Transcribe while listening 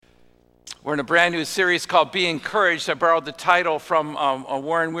We're in a brand new series called Be Encouraged. I borrowed the title from a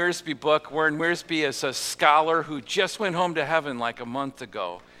Warren Wiersbe book. Warren Wiersbe is a scholar who just went home to heaven like a month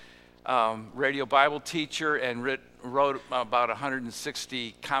ago. Radio Bible teacher and wrote about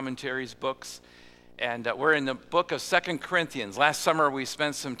 160 commentaries, books. And we're in the book of 2 Corinthians. Last summer we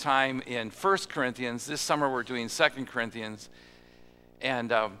spent some time in 1 Corinthians. This summer we're doing 2 Corinthians.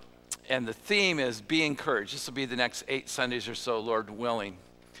 And the theme is Be Encouraged. This will be the next 8 Sundays or so, Lord willing.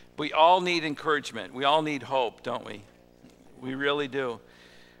 We all need encouragement. We all need hope, don't we? We really do.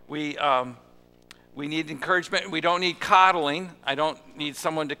 We need encouragement. We don't need coddling. I don't need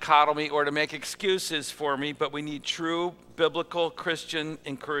someone to coddle me or to make excuses for me, but we need true biblical Christian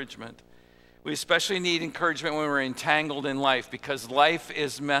encouragement. We especially need encouragement when we're entangled in life because life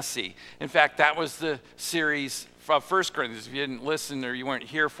is messy. In fact, that was the series from 1 Corinthians. If you didn't listen or you weren't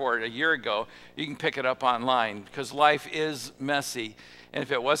here for it a year ago, you can pick it up online because life is messy. And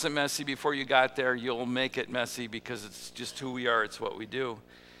if it wasn't messy before you got there, you'll make it messy because it's just who we are. It's what we do.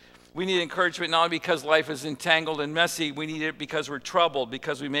 We need encouragement not only because life is entangled and messy, we need it because we're troubled,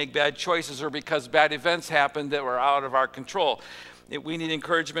 because we make bad choices, or because bad events happen that were out of our control. We need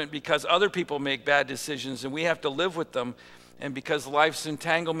encouragement because other people make bad decisions and we have to live with them. And because life's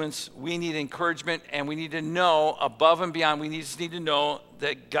entanglements, we need encouragement, and we need to know above and beyond, we just need to know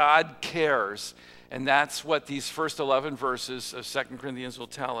that God cares. And that's what these first 11 verses of 2 Corinthians will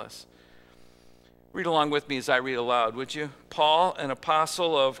tell us. Read along with me as I read aloud, would you? Paul, an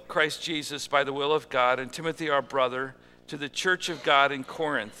apostle of Christ Jesus by the will of God, and Timothy our brother, to the church of God in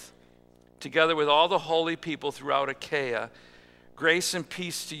Corinth, together with all the holy people throughout Achaia, grace and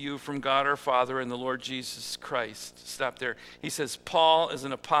peace to you from God our Father and the Lord Jesus Christ. Stop there. He says, Paul is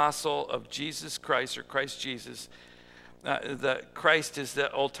an apostle of Jesus Christ, or Christ Jesus. The Christ is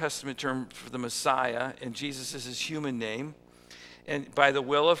the Old Testament term for the Messiah, and Jesus is his human name. And by the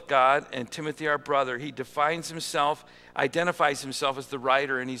will of God, and Timothy our brother, he defines himself, identifies himself as the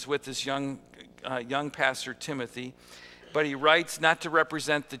writer, and he's with this young pastor Timothy. But he writes not to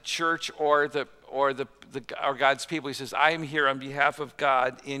represent the church or God's people. He says, I am here on behalf of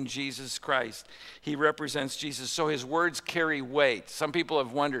God in Jesus Christ. He represents Jesus, so his words carry weight. Some people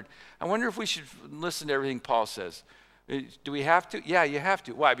have wondered, I wonder if we should listen to everything Paul says. Do we have to? Yeah, you have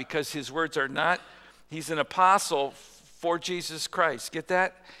to. Why? Because his words are not, he's an apostle for Jesus Christ. Get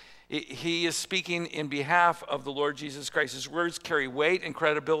that? He is speaking in behalf of the Lord Jesus Christ. His words carry weight and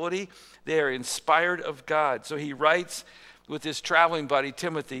credibility. They are inspired of God. So he writes with his traveling buddy,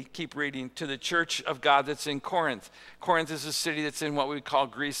 Timothy, keep reading, to the church of God that's in Corinth. Corinth is a city that's in what we call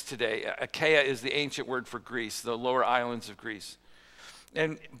Greece today. Achaia is the ancient word for Greece, the lower islands of Greece.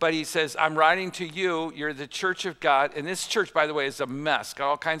 But he says, I'm writing to you, you're the church of God. And this church, by the way, is a mess, got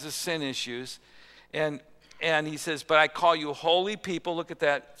all kinds of sin issues. And he says, but I call you holy people. Look at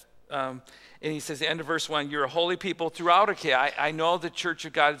that. And he says, the end of verse 1, you're a holy people throughout Achaia. I know the church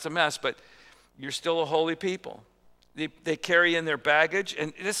of God is a mess, but you're still a holy people. They carry in their baggage.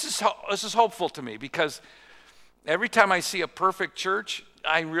 And this is hopeful to me because every time I see a perfect church,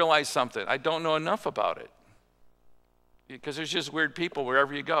 I realize something. I don't know enough about it. Because there's just weird people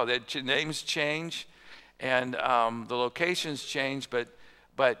wherever you go. The names change and the locations change, but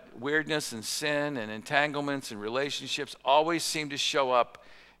weirdness and sin and entanglements and relationships always seem to show up.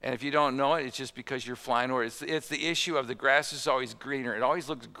 And if you don't know it, it's just because you're flying over. It's the issue of the grass is always greener. It always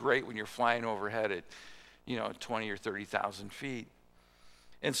looks great when you're flying overhead at 20 or 30,000 feet.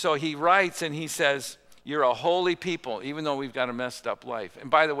 And so he writes and he says, you're a holy people, even though we've got a messed up life. And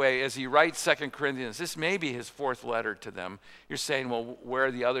by the way, as he writes 2 Corinthians, this may be his 4th letter to them. You're saying, well, where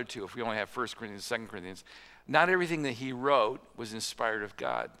are the other 2 if we only have 1 Corinthians, 2 Corinthians? Not everything that he wrote was inspired of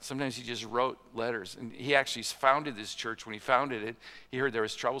God. Sometimes he just wrote letters. And he actually founded this church. When he founded it, he heard there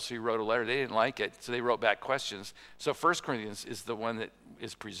was trouble, so he wrote a letter. They didn't like it, so they wrote back questions. So 1 Corinthians is the one that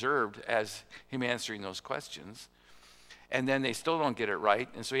is preserved as him answering those questions. And then they still don't get it right,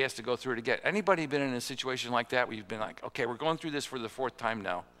 and so he has to go through it again. Anybody been in a situation like that where you've been like, okay, we're going through this for the 4th time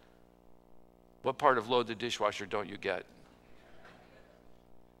now. What part of load the dishwasher don't you get?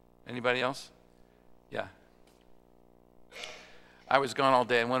 Anybody else? Yeah. I was gone all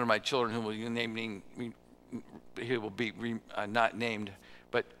day, and one of my children, who will be not named,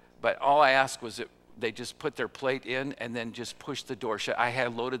 but all I asked was that they just put their plate in and then just push the door shut. I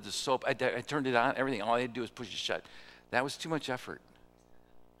had loaded the soap. I turned it on, everything. All I had to do was push it shut. That was too much effort.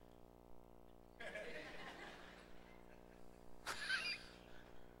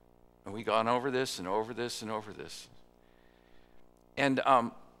 And we gone over this and over this and over this. And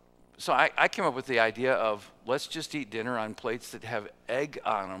so I came up with the idea of let's just eat dinner on plates that have egg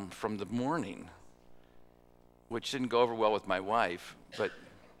on them from the morning, which didn't go over well with my wife, but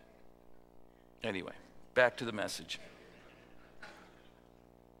Anyway, back to the message.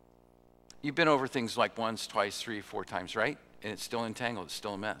 You've been over things like once, twice, 3, 4 times, right? And it's still entangled. It's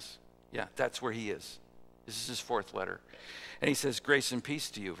still a mess. Yeah, that's where he is. This is his 4th letter. And he says, grace and peace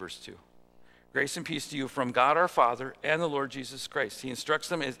to you, verse 2. Grace and peace to you from God our Father and the Lord Jesus Christ. He instructs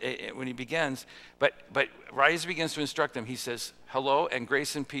them when he begins, but right as he begins to instruct them, he says, hello and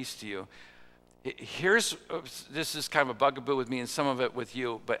grace and peace to you. This is kind of a bugaboo with me and some of it with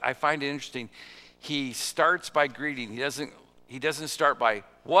you, but I find it interesting. He starts by greeting. He doesn't start by,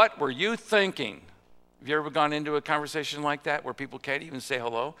 what were you thinking? Have you ever gone into a conversation like that where people can't even say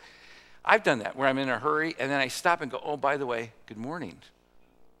hello? I've done that, where I'm in a hurry, and then I stop and go, oh, by the way, good morning.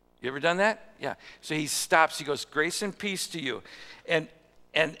 You ever done that? Yeah. So he stops, he goes, grace and peace to you. And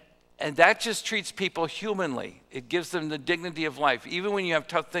that just treats people humanly. It gives them the dignity of life, even when you have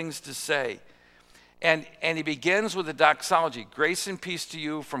tough things to say. And he begins with a doxology, grace and peace to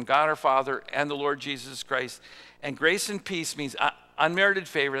you from God our Father and the Lord Jesus Christ. And grace and peace means unmerited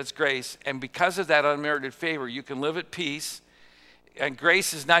favor, that's grace. And because of that unmerited favor, you can live at peace. And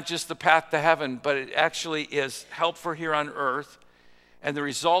grace is not just the path to heaven, but it actually is help for here on earth. And the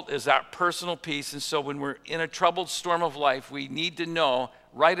result is our personal peace. And so when we're in a troubled storm of life, we need to know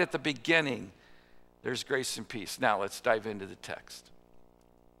right at the beginning, there's grace and peace. Now let's dive into the text.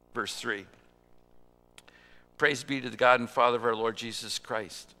 Verse 3. Praise be to the God and Father of our Lord Jesus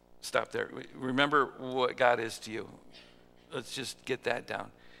Christ. Stop there. Remember what God is to you. Let's just get that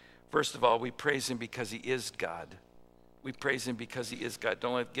down. First of all, we praise him because he is God. We praise him because he is God.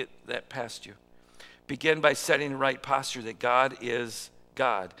 Don't let it get that past you. Begin by setting the right posture that God is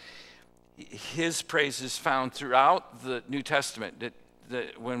God. His praise is found throughout the New Testament.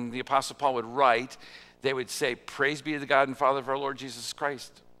 When the Apostle Paul would write, they would say, praise be to the God and Father of our Lord Jesus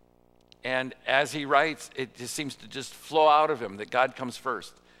Christ. And as he writes, it just seems to just flow out of him that God comes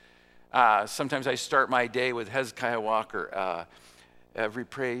first. Sometimes I start my day with Hezekiah Walker. Every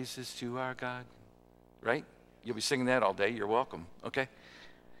praise is to our God. Right? You'll be singing that all day. You're welcome. Okay?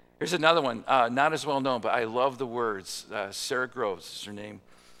 Here's another one, not as well known, but I love the words. Sarah Groves is her name.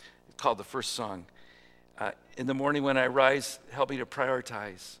 It's called The First Song. In the morning when I rise, help me to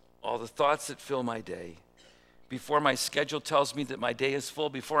prioritize all the thoughts that fill my day. Before my schedule tells me that my day is full,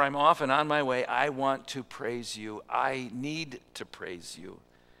 before I'm off and on my way, I want to praise you. I need to praise you.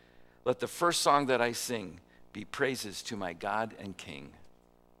 Let the first song that I sing be praises to my God and King.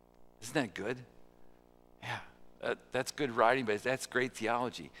 Isn't that good? Yeah. That's good writing, but that's great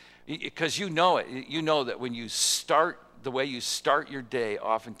theology. Because you know it. You know that when you start, the way you start your day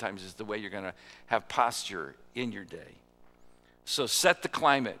oftentimes is the way you're going to have posture in your day. So set the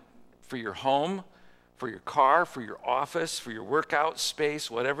climate for your home, for your car, for your office, for your workout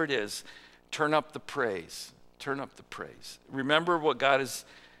space, whatever it is. Turn up the praise. Turn up the praise. Remember what God is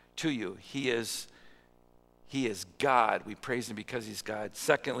to you. He is God. We praise him because he's God.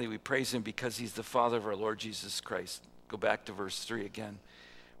 Secondly, we praise him because he's the Father of our Lord Jesus Christ. Go back to verse 3 again.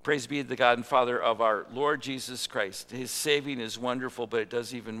 Praise be to the God and Father of our Lord Jesus Christ. His saving is wonderful, but it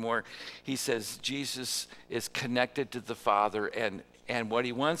does even more. He says Jesus is connected to the Father, and what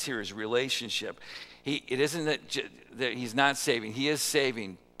he wants here is relationship. It isn't that he's not saving. He is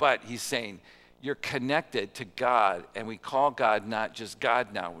saving, but he's saying you're connected to God, and we call God not just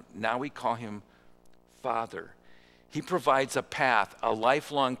God now. Now we call him Father. He provides a path, a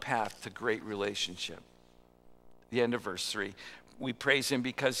lifelong path to great relationship. The end of verse 3. We praise him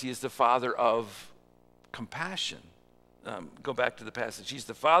because he is the Father of compassion. Go back to the passage. He's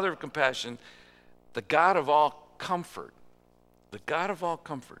the Father of compassion, the God of all comfort. The God of all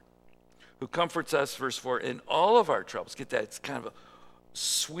comfort, who comforts us, verse 4, in all of our troubles. Get that? It's kind of a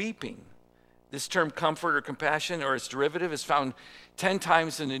sweeping. This term comfort or compassion or its derivative is found 10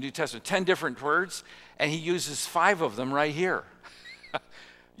 times in the New Testament, 10 different words, and he uses 5 of them right here.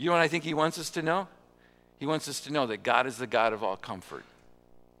 You know what I think he wants us to know? He wants us to know that God is the God of all comfort.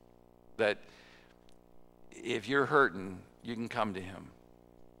 That if you're hurting, you can come to him.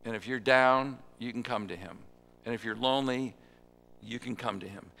 And if you're down, you can come to him. And if you're lonely, you can come to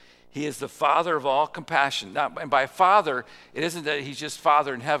him. He is the Father of all compassion. Now, and by Father, it isn't that he's just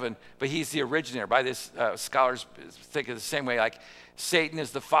Father in heaven, but he's the originator. By this, scholars think of the same way, like Satan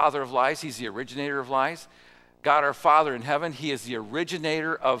is the father of lies. He's the originator of lies. God, our Father in heaven, he is the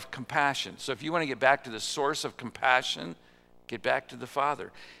originator of compassion. So if you want to get back to the source of compassion, get back to the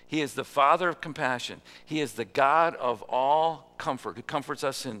Father. He is the Father of compassion. He is the God of all comfort, who comforts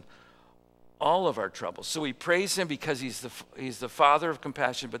us in all of our troubles. So we praise him because he's the Father of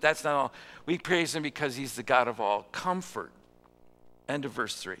compassion, but that's not all. We praise him because he's the God of all comfort. End of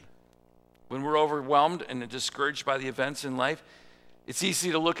verse 3. When we're overwhelmed and discouraged by the events in life, It's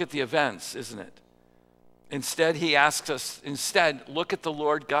easy to look at the events, isn't it? Instead, he asks us, look at the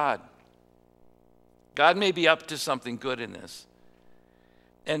Lord God. God may be up to something good in this.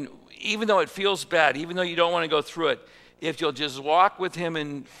 And even though it feels bad, even though you don't want to go through it, if you'll just walk with him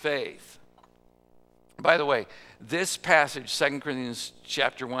in faith. By the way, this passage, 2 Corinthians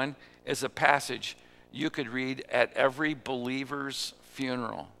chapter 1, is a passage you could read at every believer's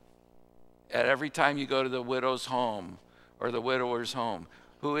funeral. At every time you go to the widow's home or the widower's home.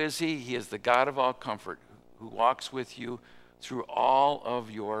 Who is he? He is the God of all comfort who walks with you through all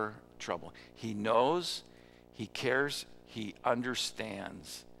of your trouble. He knows, he cares, he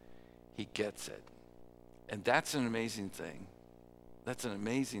understands, he gets it. And that's an amazing thing. That's an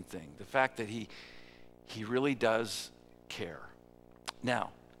amazing thing. The fact that he really does care.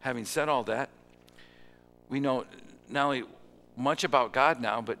 Now, having said all that, we know not only much about God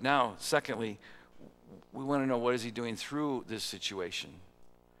now, but now, secondly, we want to know what is he doing through this situation.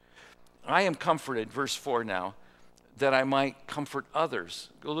 I am comforted, verse 4 now, that I might comfort others.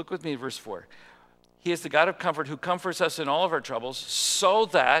 Go look with me at verse 4. He is the God of comfort who comforts us in all of our troubles so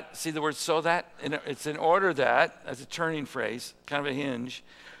that, see the word so that? It's in order that, as a turning phrase, kind of a hinge,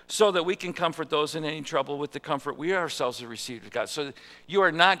 so that we can comfort those in any trouble with the comfort we ourselves have received of God. So you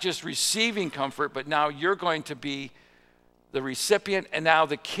are not just receiving comfort, but now you're going to be the recipient and now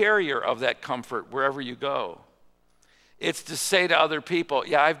the carrier of that comfort wherever you go. It's to say to other people,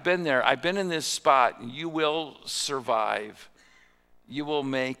 yeah, I've been there. I've been in this spot. And you will survive. You will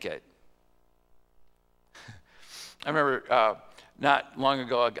make it. I remember not long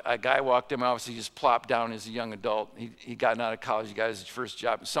ago, a guy walked in my office. He just plopped down as a young adult. He'd gotten out of college. He got his first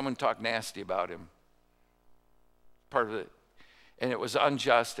job. And someone talked nasty about him. Part of it. And it was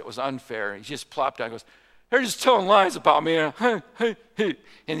unjust. It was unfair. He just plopped down and goes, they're just telling lies about me.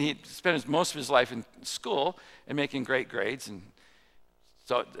 And he spent most of his life in school and making great grades. And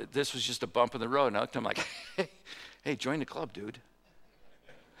so this was just a bump in the road. And I looked at him like, hey, join the club, dude.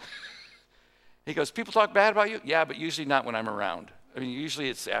 He goes, people talk bad about you? Yeah, but usually not when I'm around. I mean, usually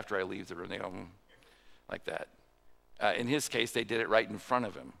it's after I leave the room. They go, like that. In his case, they did it right in front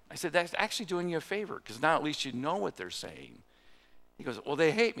of him. I said, that's actually doing you a favor, because now at least you know what they're saying. He goes, well,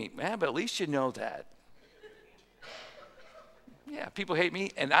 they hate me. Man, but at least you know that. Yeah, people hate me,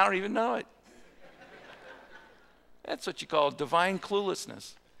 and I don't even know it. That's what you call divine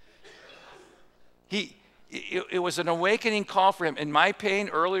cluelessness. It was an awakening call for him. And my pain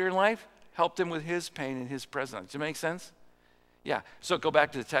earlier in life helped him with his pain and his present. Does it make sense? Yeah. So go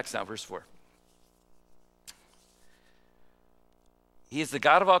back to the text now, verse 4. He is the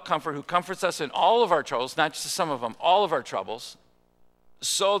God of all comfort who comforts us in all of our troubles, not just some of them, all of our troubles,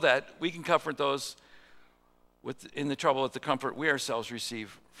 so that we can comfort those in the trouble with the comfort we ourselves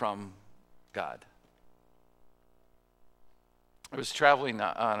receive from God. I was traveling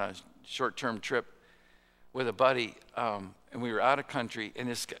on a short-term trip with a buddy, and we were out of country, and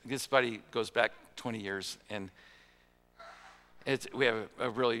this buddy goes back 20 years, and we have a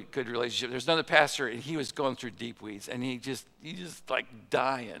really good relationship. There's another pastor, and he was going through deep weeds, and he just like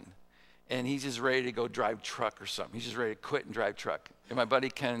dying, and he's just ready to go drive truck or something. He's just ready to quit and drive truck. And my buddy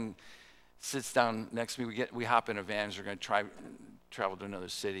Ken sits down next to me. We hop in a van. We're going to travel to another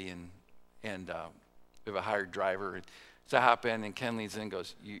city, and we have a hired driver. And so I hop in, and Ken leans in and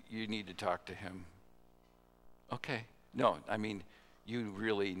goes, you need to talk to him. Okay. No, I mean, you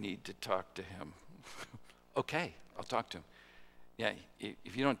really need to talk to him. Okay, I'll talk to him. Yeah,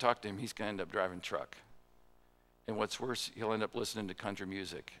 if you don't talk to him, he's going to end up driving truck. And what's worse, he'll end up listening to country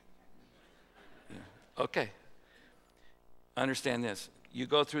music. Yeah. Okay. Understand this. You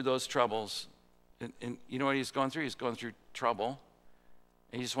go through those troubles, and you know what he's going through? He's going through trouble,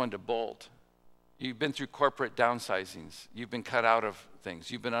 and he just wanted to bolt. You've been through corporate downsizings. You've been cut out of things.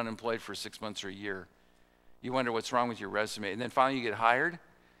 You've been unemployed for 6 months or a year. You wonder what's wrong with your resume. And then finally you get hired,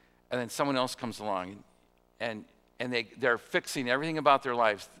 and then someone else comes along, and they're fixing everything about their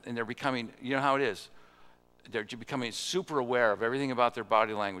lives, and they're becoming, you know how it is, they're becoming super aware of everything about their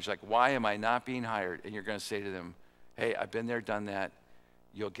body language, like, why am I not being hired? And you're going to say to them, hey, I've been there, done that.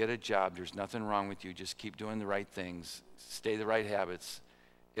 You'll get a job. There's nothing wrong with you. Just keep doing the right things. Stay the right habits.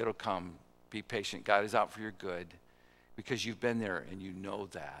 It'll come. Be patient. God is out for your good because you've been there and you know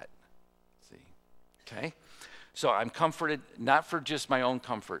that. See? Okay? So I'm comforted, not for just my own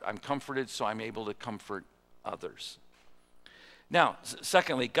comfort. I'm comforted so I'm able to comfort others. Now,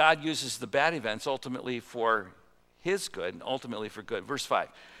 secondly, God uses the bad events ultimately for his good and ultimately for good. Verse 5.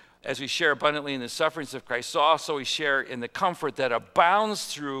 As we share abundantly in the sufferings of Christ, so also we share in the comfort that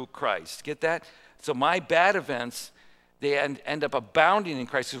abounds through Christ. Get that? So my bad events, they end up abounding in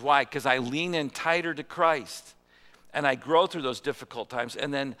Christ. Why? Because I lean in tighter to Christ. and I grow through those difficult times.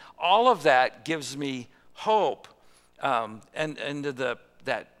 And then all of that gives me hope. And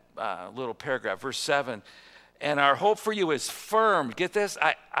that little paragraph, verse 7, and our hope for you is firm. Get this?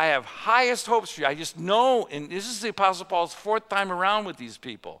 I have highest hopes for you. I just know, and this is the Apostle Paul's fourth time around with these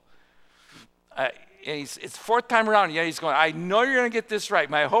people. It's fourth time around, yet he's going, I know you're going to get this right.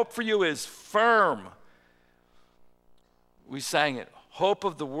 My hope for you is firm. We sang it, hope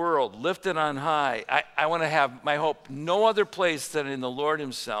of the world, lifted on high. I want to have my hope no other place than in the Lord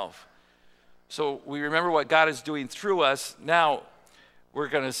himself. So we remember what God is doing through us. Now we're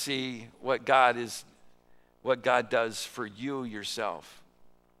going to see what God does for you yourself.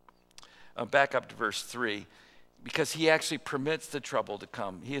 Back up to verse 3. Because he actually permits the trouble to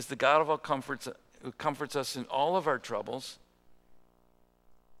come. He is the God of all comforts, who comforts us in all of our troubles,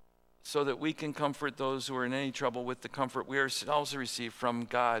 so that we can comfort those who are in any trouble with the comfort we ourselves receive from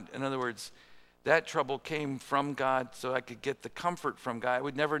God. In other words, that trouble came from God so I could get the comfort from God. I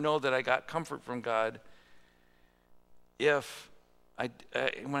would never know that I got comfort from God if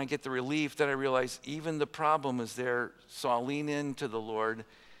when I get the relief that I realize even the problem is there, so I'll lean into the Lord.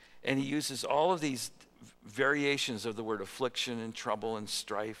 And he uses all of these variations of the word affliction and trouble and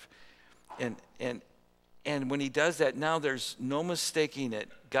strife. And when he does that, now there's no mistaking it.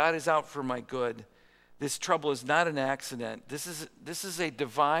 God is out for my good. This trouble is not an accident. This is a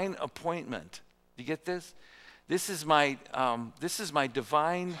divine appointment. Do you get this? This is my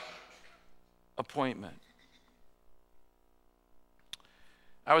divine appointment.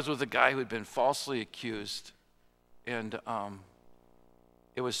 I was with a guy who had been falsely accused, and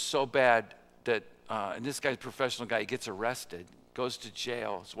it was so bad that, and this guy's a professional guy, he gets arrested, goes to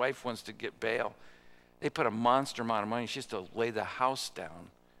jail. His wife wants to get bail. They put a monster amount of money. She has to lay the house down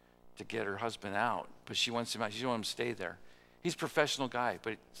to get her husband out, but she wants him out. She doesn't want him to stay there. He's a professional guy,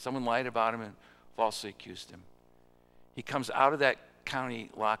 but someone lied about him and falsely accused him. He comes out of that county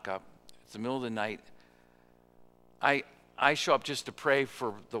lockup. It's the middle of the night. I show up just to pray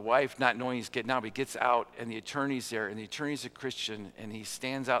for the wife, not knowing he's getting out, but he gets out, and the attorney's there, and the attorney's a Christian, and he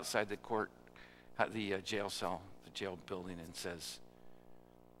stands outside the court, the jail cell, the jail building, and says,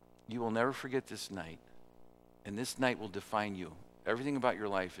 you will never forget this night, and this night will define you. Everything about your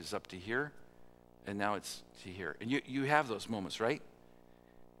life is up to here, and now it's to here. And you have those moments, right?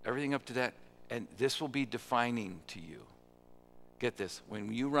 Everything up to that, and this will be defining to you. Get this,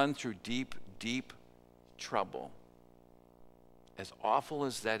 when you run through deep, deep trouble, as awful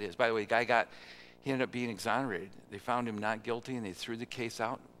as that is. By the way, the guy he ended up being exonerated. They found him not guilty, and they threw the case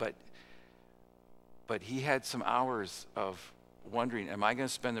out, but he had some hours of wondering, am I going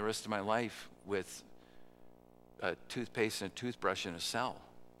to spend the rest of my life with a toothpaste and a toothbrush in a cell?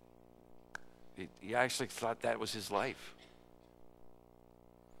 He actually thought that was his life.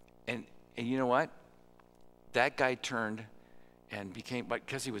 And you know what? That guy turned and became,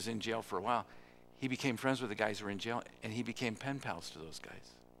 because he was in jail for a while, he became friends with the guys who were in jail, and he became pen pals to those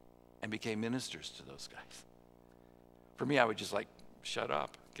guys and became ministers to those guys. For me, I would just like, shut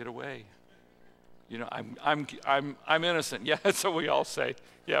up, get away. You know, I'm innocent. Yeah, that's what we all say.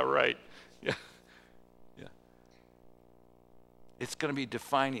 Yeah, right. Yeah. Yeah. It's going to be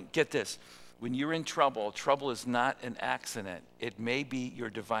defining. Get this. When you're in trouble, trouble is not an accident. It may be your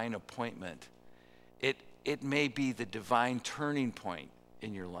divine appointment. It may be the divine turning point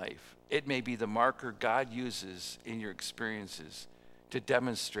in your life. It may be the marker God uses in your experiences to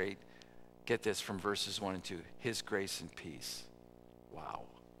demonstrate, get this from verses 1 and 2, his grace and peace. Wow.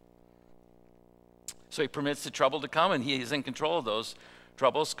 So he permits the trouble to come, and he is in control of those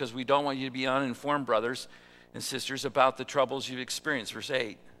troubles, because we don't want you to be uninformed, brothers and sisters, about the troubles you've experienced. Verse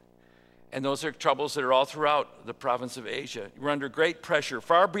 8. And those are troubles that are all throughout the province of Asia. We're under great pressure,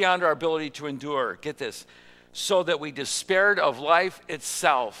 far beyond our ability to endure. Get this. So that we despaired of life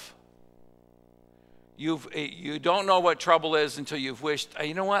itself. You don't know what trouble is until you've wished,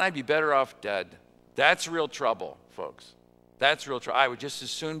 you know what, I'd be better off dead. That's real trouble, folks. That's real trouble. I would just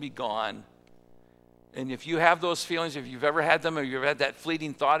as soon be gone. And if you have those feelings, if you've ever had them, or you've ever had that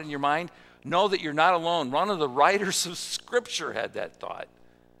fleeting thought in your mind, know that you're not alone. One of the writers of Scripture had that thought.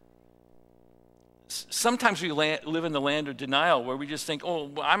 Sometimes we live in the land of denial, where we just think, oh,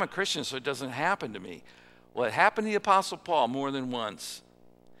 well, I'm a Christian, so it doesn't happen to me. Well, it happened to the Apostle Paul more than once.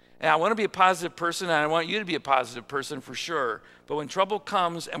 And I want to be a positive person, and I want you to be a positive person for sure. But when trouble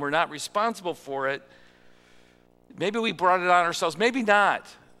comes and we're not responsible for it, maybe we brought it on ourselves. Maybe not.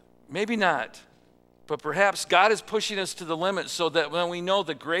 Maybe not. But perhaps God is pushing us to the limit, so that when we know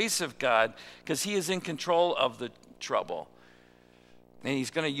the grace of God, because he is in control of the trouble, and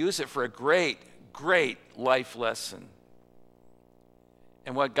he's going to use it for a great, great life lesson.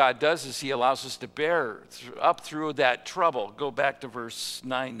 And what God does is he allows us to bear up through that trouble. Go back to verse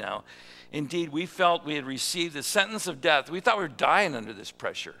 9 now. Indeed, we felt we had received the sentence of death. We thought we were dying under this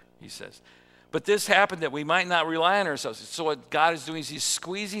pressure, he says. But this happened that we might not rely on ourselves. So what God is doing is he's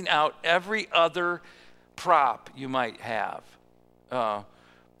squeezing out every other prop you might have.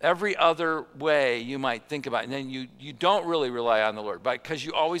 Every other way you might think about it. And then you don't really rely on the Lord, because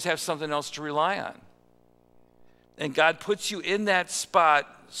you always have something else to rely on. And God puts you in that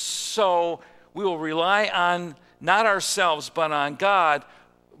spot so we will rely on not ourselves, but on God.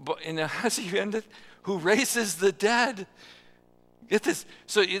 And as he ended, who raises the dead. Get this.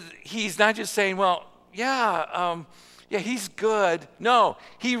 So he's not just saying, well, yeah, he's good. No,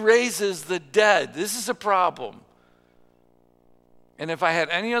 he raises the dead. This is a problem. And if I had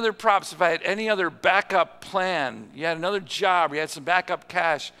any other props, if I had any other backup plan, you had another job, you had some backup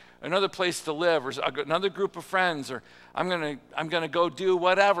cash, another place to live, or another group of friends, or I'm gonna go do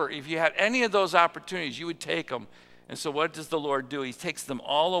whatever. If you had any of those opportunities, you would take them. And so what does the Lord do? He takes them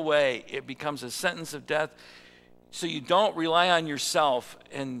all away. It becomes a sentence of death. So you don't rely on yourself,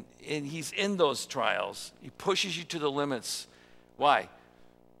 and he's in those trials. He pushes you to the limits. Why?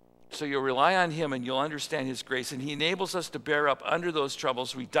 So you'll rely on him and you'll understand his grace. And he enables us to bear up under those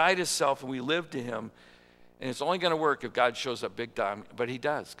troubles. We die to self and we live to him. And it's only going to work if God shows up big time. But he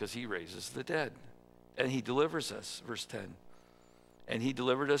does, because he raises the dead. And he delivers us, verse 10. And he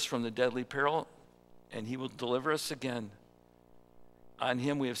delivered us from the deadly peril, and he will deliver us again. On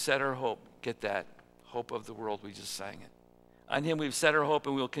him we have set our hope. Get that. Hope of the world, we just sang it. On him we've set our hope,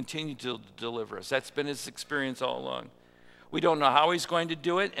 and we will continue to deliver us. That's been his experience all along. We don't know how he's going to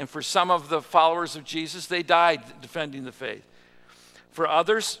do it, and for some of the followers of Jesus, they died defending the faith. For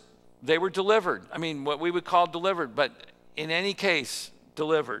others, they were delivered. I mean, what we would call delivered, but in any case,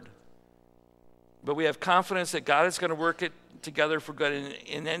 delivered. But we have confidence that God is going to work it together for good,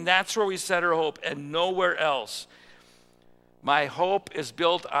 and that's where we set our hope, and nowhere else. My hope is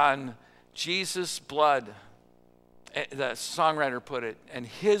built on Jesus' blood, the songwriter put it, and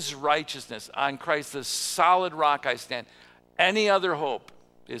his righteousness. On Christ, the solid rock I stand. Any other hope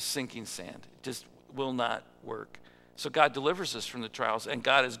is sinking sand. It just will not work. So God delivers us from the trials, and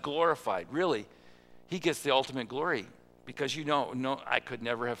God is glorified. Really, he gets the ultimate glory, because no, I could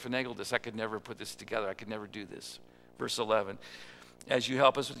never have finagled this. I could never put this together. I could never do this. Verse 11, as you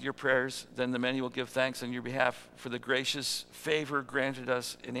help us with your prayers, then the many will give thanks on your behalf for the gracious favor granted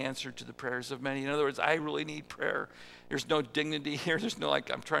us in answer to the prayers of many. In other words, I really need prayer. There's no dignity here. There's no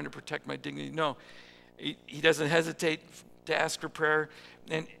I'm trying to protect my dignity. No, he doesn't hesitate to ask for prayer,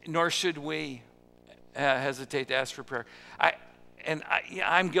 and nor should we hesitate to ask for prayer.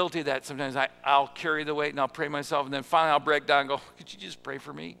 I'm guilty of that sometimes. I'll carry the weight and I'll pray myself, and then finally I'll break down and go, could you just pray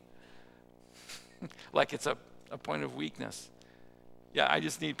for me? Like it's a point of weakness. Yeah, I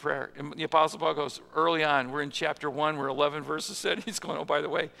just need prayer. And the Apostle Paul goes, early on, we're in chapter 1, where 11 verses said, he's going, oh, by the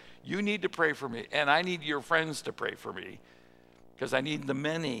way, you need to pray for me, and I need your friends to pray for me, because I need the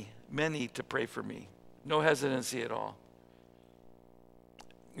many to pray for me. No hesitancy at all.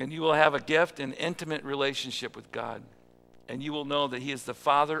 And you will have a gift and intimate relationship with God, and you will know that he is the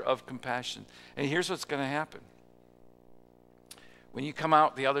Father of compassion. And here's what's going to happen. When you come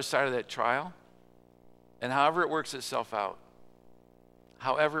out the other side of that trial, and however it works itself out,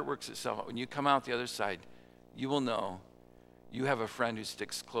 when you come out the other side, you will know you have a friend who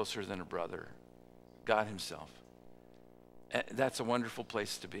sticks closer than a brother, God himself. And that's a wonderful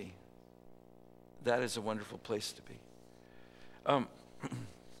place to be. That is a wonderful place to be.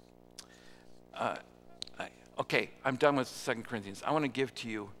 Okay, I'm done with 2 Corinthians. I want to give to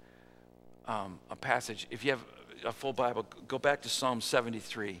you a passage. If you have a full Bible, go back to Psalm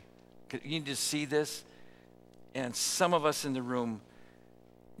 73. You need to see this, and some of us in the room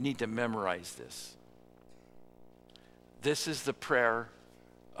need to memorize this. This is the prayer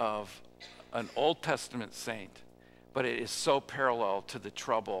of an Old Testament saint, but it is so parallel to the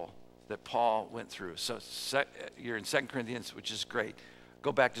trouble that Paul went through. So you're in 2 Corinthians, which is great.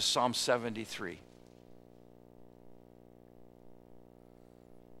 Go back to Psalm 73.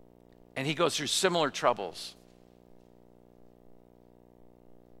 And he goes through similar troubles.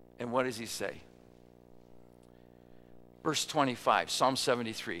 And what does he say? Verse 25, Psalm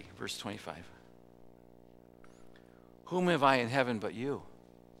 73, verse 25. Whom have I in heaven but you?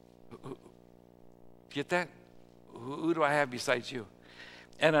 Get that? Who do I have besides you?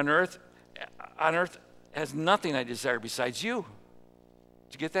 And on earth has nothing I desire besides you.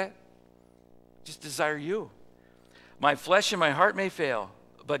 Did you get that? Just desire you. My flesh and my heart may fail,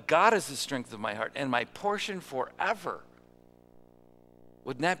 but God is the strength of my heart and my portion forever.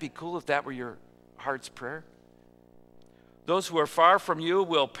 Wouldn't that be cool if that were your heart's prayer? Those who are far from you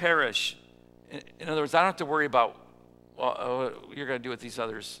will perish. In other words, I don't have to worry about what you're going to do with these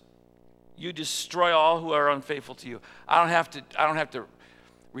others. You destroy all who are unfaithful to you. I don't have to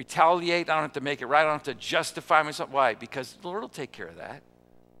retaliate. I don't have to make it right. I don't have to justify myself. Why? Because the Lord will take care of that.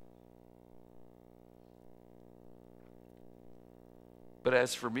 But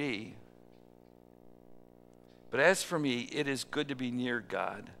as for me, it is good to be near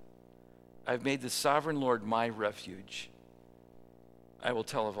God. I've made the sovereign Lord my refuge. I will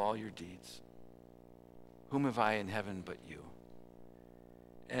tell of all your deeds. Whom have I in heaven but you?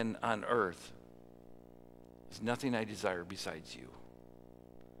 And on earth, there's nothing I desire besides you.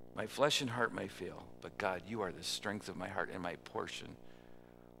 My flesh and heart may fail, but God, you are the strength of my heart and my portion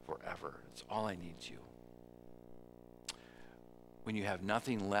forever. It's all I need you. When you have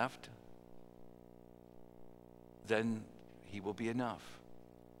nothing left, then he will be enough.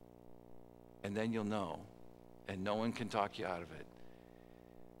 And then you'll know, and no one can talk you out of it.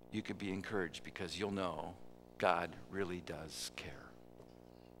 You could be encouraged because you'll know God really does care.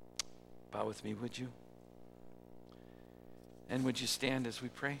 Bow with me, would you? And would you stand as we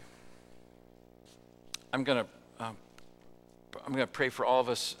pray? I'm going to pray for all of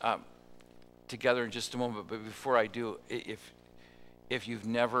us together in just a moment. But before I do, if you've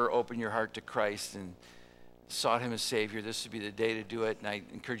never opened your heart to Christ and sought him as Savior, this would be the day to do it. And I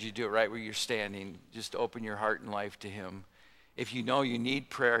encourage you to do it right where you're standing. Just open your heart and life to him. If you know you need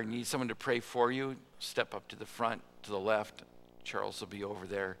prayer, need someone to pray for you, step up to the front, to the left. Charles will be over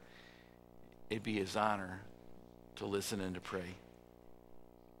there. It'd be his honor to listen and to pray.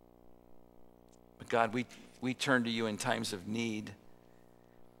 But God, we turn to you in times of need,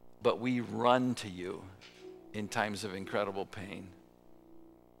 but we run to you in times of incredible pain.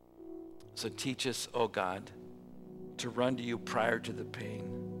 So teach us, oh God, to run to you prior to the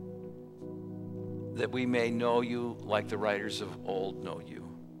pain, that we may know you like the writers of old know you.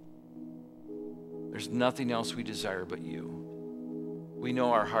 There's nothing else we desire but you. We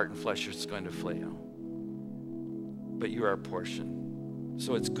know our heart and flesh is going to fail, but you're our portion.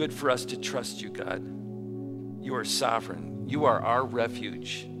 So it's good for us to trust you, God. You are sovereign. You are our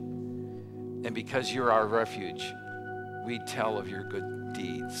refuge. And because you're our refuge, we tell of your good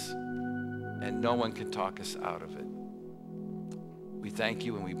deeds, and no one can talk us out of it. We thank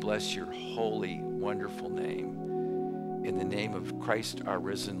you and we bless your holy, wonderful name. In the name of Christ, our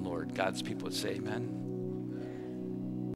risen Lord. God's people would say amen.